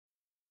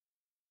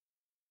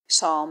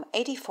Psalm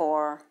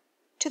 84,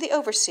 to the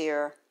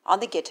overseer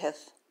on the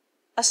GITTITH,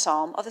 a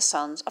psalm of the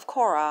sons of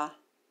Korah.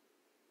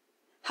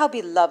 How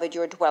beloved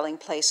your dwelling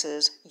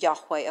places,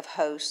 Yahweh of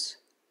hosts!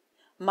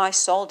 My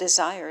soul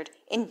desired,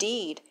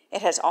 indeed,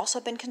 it has also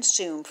been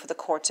consumed for the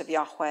courts of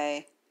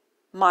Yahweh.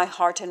 My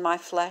heart and my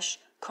flesh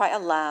cry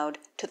aloud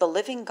to the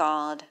living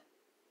God.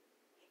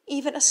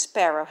 Even a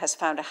sparrow has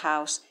found a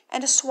house,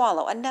 and a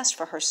swallow a nest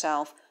for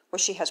herself, where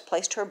she has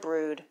placed her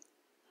brood.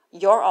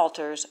 Your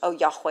altars, O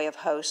Yahweh of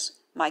hosts,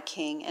 my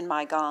King and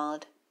my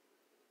God.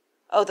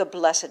 O the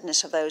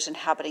blessedness of those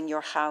inhabiting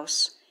your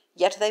house,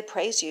 yet they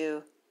praise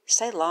you,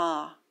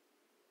 Selah.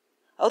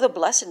 O the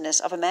blessedness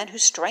of a man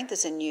whose strength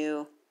is in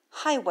you,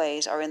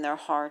 highways are in their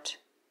heart.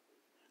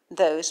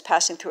 Those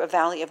passing through a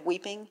valley of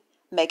weeping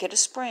make it a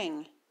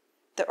spring.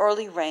 The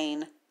early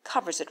rain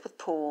covers it with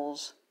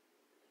pools.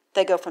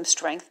 They go from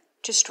strength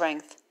to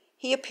strength.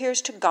 He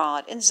appears to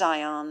God in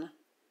Zion.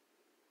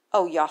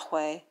 O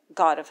Yahweh,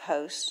 God of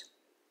hosts,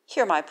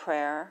 hear my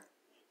prayer.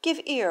 Give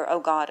ear,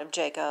 O God of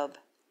Jacob.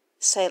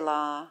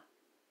 Selah.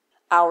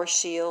 Our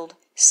shield,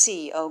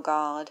 see, O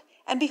God,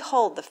 and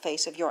behold the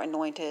face of your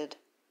anointed.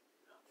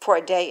 For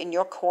a day in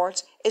your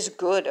courts is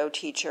good, O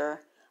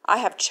teacher. I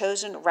have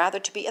chosen rather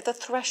to be at the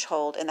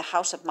threshold in the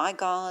house of my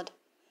God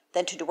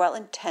than to dwell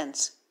in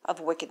tents of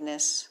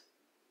wickedness.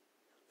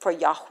 For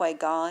Yahweh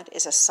God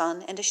is a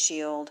sun and a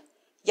shield.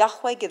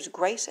 Yahweh gives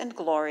grace and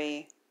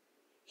glory.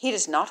 He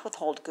does not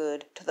withhold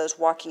good to those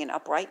walking in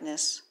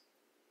uprightness.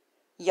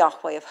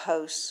 Yahweh of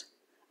hosts,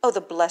 O the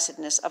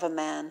blessedness of a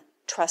man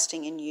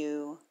trusting in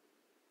you.